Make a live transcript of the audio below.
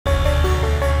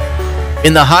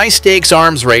In the high-stakes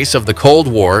arms race of the Cold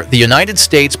War, the United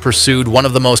States pursued one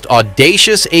of the most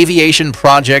audacious aviation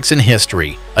projects in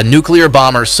history, a nuclear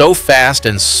bomber so fast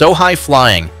and so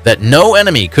high-flying that no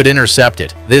enemy could intercept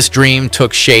it. This dream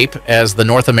took shape as the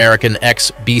North American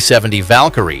XB-70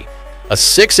 Valkyrie, a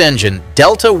six-engine,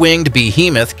 delta-winged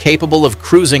behemoth capable of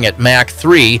cruising at Mach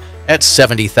 3 at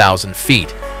 70,000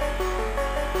 feet.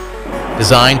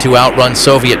 Designed to outrun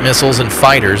Soviet missiles and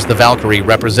fighters, the Valkyrie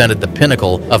represented the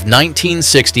pinnacle of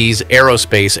 1960s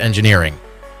aerospace engineering.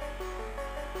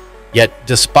 Yet,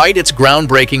 despite its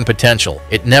groundbreaking potential,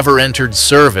 it never entered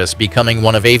service, becoming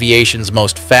one of aviation's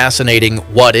most fascinating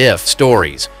what-if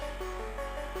stories.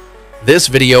 This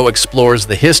video explores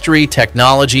the history,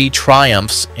 technology,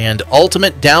 triumphs, and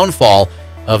ultimate downfall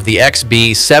of the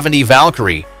XB-70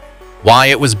 Valkyrie, why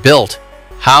it was built,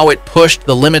 how it pushed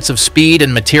the limits of speed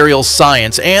and materials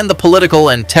science, and the political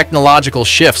and technological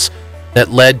shifts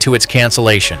that led to its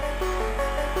cancellation.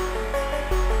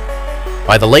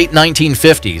 By the late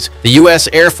 1950s, the U.S.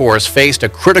 Air Force faced a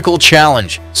critical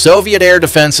challenge. Soviet air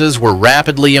defenses were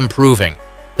rapidly improving.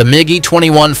 The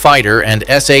MiG-21 fighter and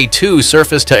SA-2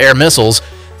 surface-to-air missiles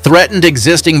threatened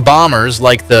existing bombers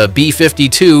like the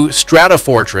B-52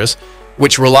 Stratofortress,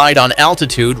 which relied on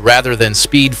altitude rather than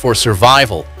speed for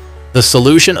survival. The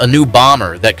solution: a new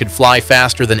bomber that could fly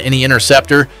faster than any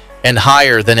interceptor and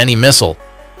higher than any missile.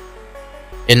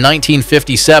 In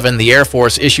 1957, the Air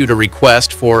Force issued a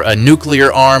request for a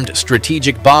nuclear-armed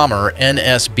strategic bomber,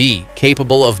 NSB,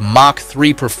 capable of Mach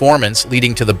 3 performance,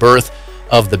 leading to the birth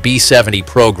of the B-70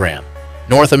 program.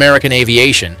 North American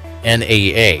Aviation,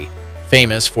 NAA,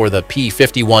 famous for the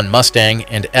P-51 Mustang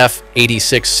and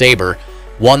F-86 Sabre,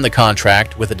 won the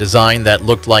contract with a design that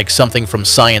looked like something from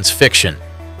science fiction.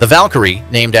 The Valkyrie,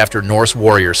 named after Norse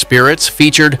warrior spirits,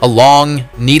 featured a long,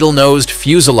 needle-nosed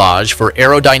fuselage for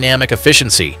aerodynamic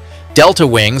efficiency, delta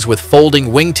wings with folding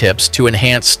wingtips to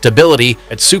enhance stability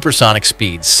at supersonic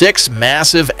speeds, 6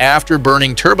 massive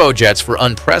afterburning turbojets for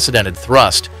unprecedented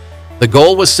thrust. The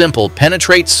goal was simple: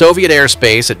 penetrate Soviet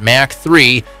airspace at Mach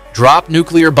 3, drop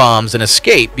nuclear bombs, and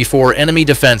escape before enemy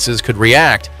defenses could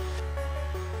react.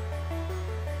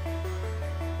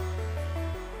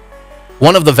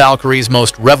 One of the Valkyrie's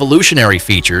most revolutionary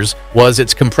features was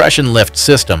its compression lift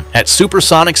system. At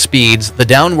supersonic speeds, the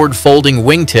downward folding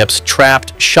wingtips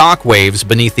trapped shock waves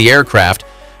beneath the aircraft,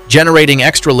 generating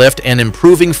extra lift and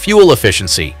improving fuel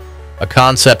efficiency, a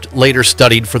concept later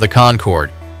studied for the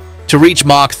Concorde. To reach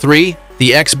Mach 3, the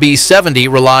XB-70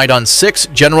 relied on 6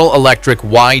 General Electric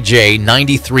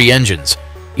YJ-93 engines,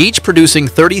 each producing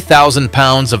 30,000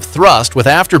 pounds of thrust with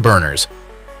afterburners.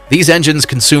 These engines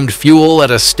consumed fuel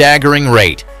at a staggering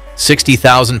rate,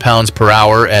 60,000 pounds per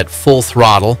hour at full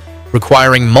throttle,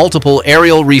 requiring multiple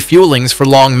aerial refuelings for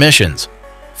long missions.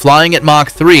 Flying at Mach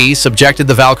 3 subjected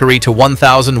the Valkyrie to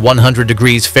 1,100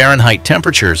 degrees Fahrenheit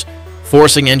temperatures,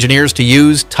 forcing engineers to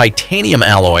use titanium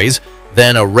alloys,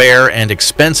 then a rare and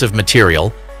expensive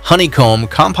material, honeycomb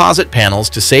composite panels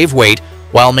to save weight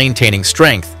while maintaining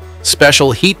strength,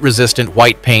 special heat-resistant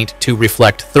white paint to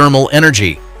reflect thermal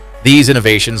energy. These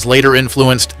innovations later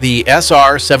influenced the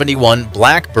SR-71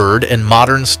 Blackbird and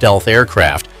modern stealth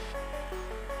aircraft.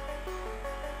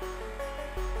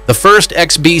 The first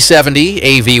XB-70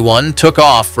 AV-1 took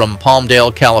off from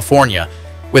Palmdale, California,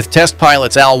 with test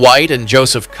pilots Al White and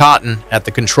Joseph Cotton at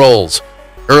the controls.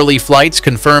 Early flights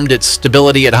confirmed its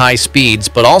stability at high speeds,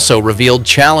 but also revealed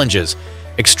challenges.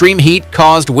 Extreme heat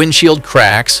caused windshield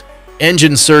cracks.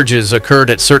 Engine surges occurred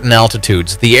at certain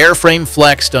altitudes. The airframe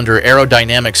flexed under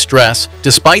aerodynamic stress.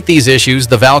 Despite these issues,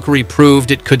 the Valkyrie proved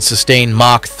it could sustain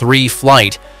Mach 3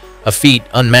 flight, a feat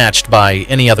unmatched by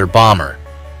any other bomber.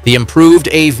 The improved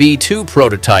AV-2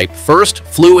 prototype first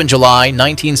flew in July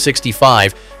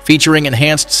 1965, featuring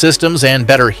enhanced systems and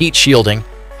better heat shielding.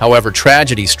 However,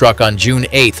 tragedy struck on June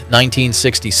 8,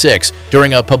 1966,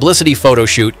 during a publicity photo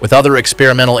shoot with other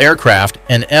experimental aircraft.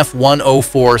 An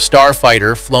F-104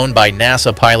 Starfighter flown by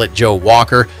NASA pilot Joe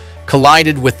Walker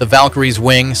collided with the Valkyrie's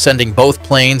wing, sending both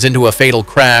planes into a fatal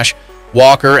crash.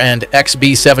 Walker and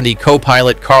XB-70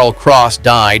 co-pilot Carl Cross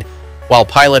died, while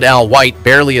pilot Al White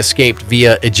barely escaped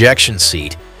via ejection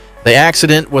seat. The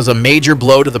accident was a major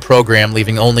blow to the program,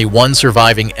 leaving only one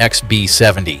surviving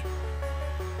XB-70.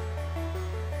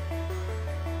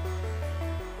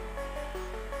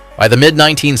 By the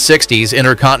mid-1960s,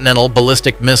 intercontinental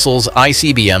ballistic missiles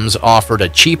 (ICBMs) offered a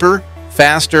cheaper,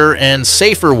 faster, and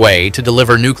safer way to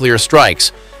deliver nuclear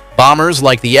strikes. Bombers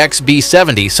like the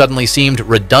XB-70 suddenly seemed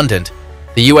redundant.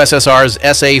 The USSR's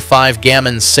SA-5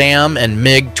 Gammon SAM and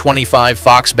MiG-25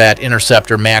 Foxbat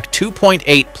interceptor Mach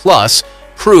 2.8 Plus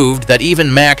proved that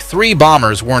even Mach 3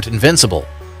 bombers weren't invincible.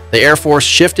 the Air Force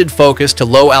shifted focus to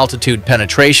low-altitude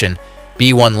penetration,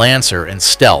 B-1 Lancer, and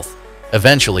stealth,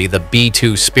 eventually the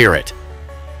B-2 Spirit.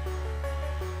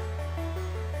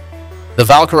 The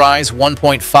Valkyrie's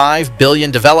 $1.5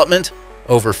 billion development,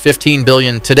 over $15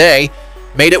 billion today,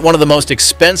 made it one of the most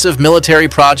expensive military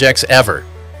projects ever.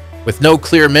 With no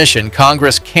clear mission,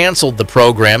 Congress canceled the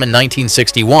program in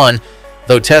 1961,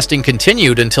 though testing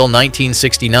continued until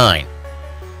 1969.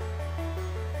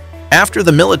 After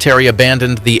the military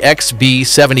abandoned the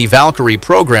XB-70 Valkyrie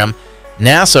program,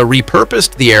 NASA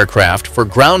repurposed the aircraft for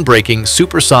groundbreaking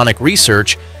supersonic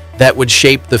research that would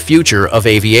shape the future of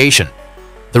aviation.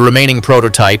 The remaining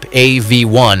prototype,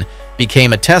 AV-1,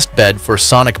 became a testbed for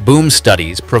sonic boom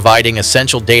studies, providing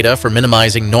essential data for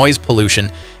minimizing noise pollution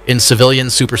in civilian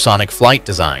supersonic flight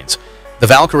designs. The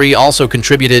Valkyrie also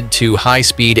contributed to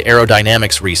high-speed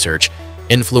aerodynamics research,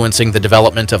 influencing the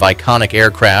development of iconic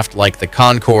aircraft like the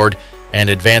Concorde and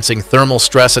advancing thermal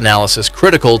stress analysis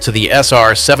critical to the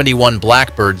SR-71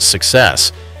 Blackbird's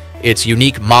success. Its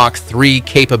unique Mach 3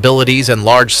 capabilities and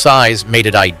large size made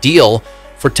it ideal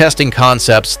for testing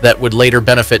concepts that would later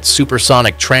benefit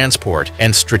supersonic transport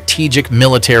and strategic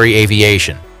military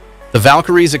aviation. The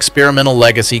Valkyrie's experimental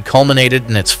legacy culminated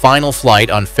in its final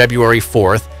flight on February 4,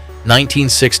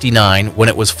 1969, when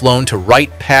it was flown to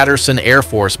Wright-Patterson Air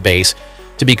Force Base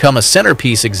to become a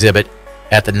centerpiece exhibit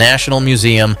at the National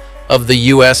Museum of the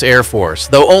U.S. Air Force.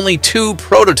 Though only 2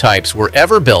 prototypes were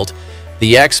ever built,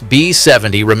 the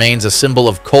XB-70 remains a symbol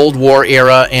of Cold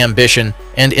War-era ambition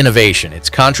and innovation.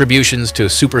 Its contributions to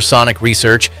supersonic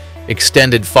research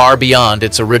extended far beyond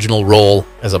its original role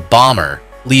as a bomber,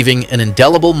 leaving an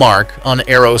indelible mark on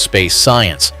aerospace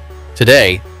science.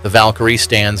 Today, the Valkyrie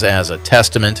stands as a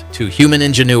testament to human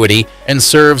ingenuity and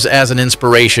serves as an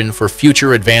inspiration for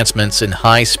future advancements in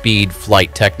high-speed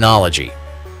flight technology.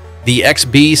 The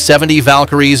XB-70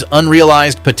 Valkyrie's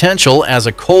unrealized potential as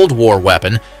a Cold War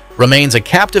weapon remains a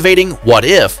captivating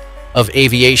what-if of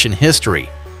aviation history.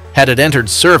 Had it entered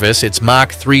service, its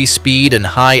Mach 3 speed and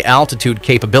high-altitude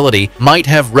capability might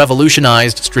have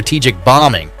revolutionized strategic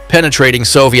bombing, penetrating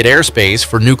Soviet airspace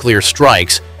for nuclear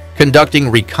strikes, conducting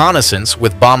reconnaissance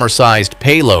with bomber-sized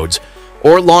payloads,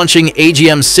 or launching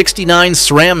AGM-69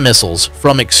 SRAM missiles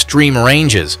from extreme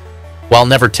ranges. While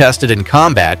never tested in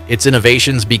combat, its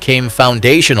innovations became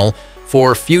foundational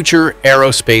for future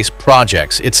aerospace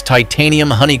projects. Its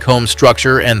titanium honeycomb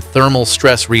structure and thermal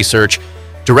stress research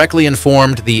directly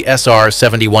informed the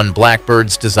SR-71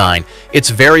 Blackbird's design. Its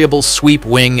variable sweep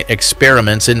wing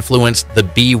experiments influenced the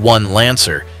B-1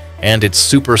 Lancer, and its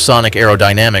supersonic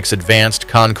aerodynamics advanced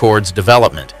Concorde's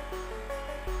development.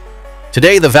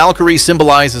 Today, the Valkyrie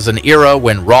symbolizes an era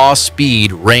when raw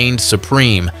speed reigned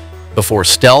supreme, before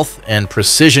stealth and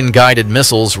precision-guided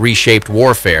missiles reshaped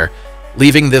warfare,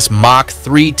 leaving this Mach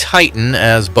 3 Titan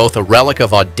as both a relic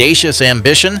of audacious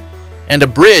ambition and a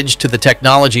bridge to the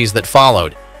technologies that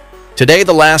followed. Today,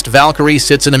 the last Valkyrie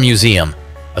sits in a museum,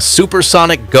 a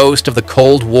supersonic ghost of the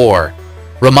Cold War,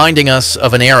 reminding us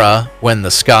of an era when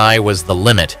the sky was the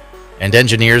limit and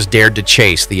engineers dared to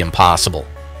chase the impossible.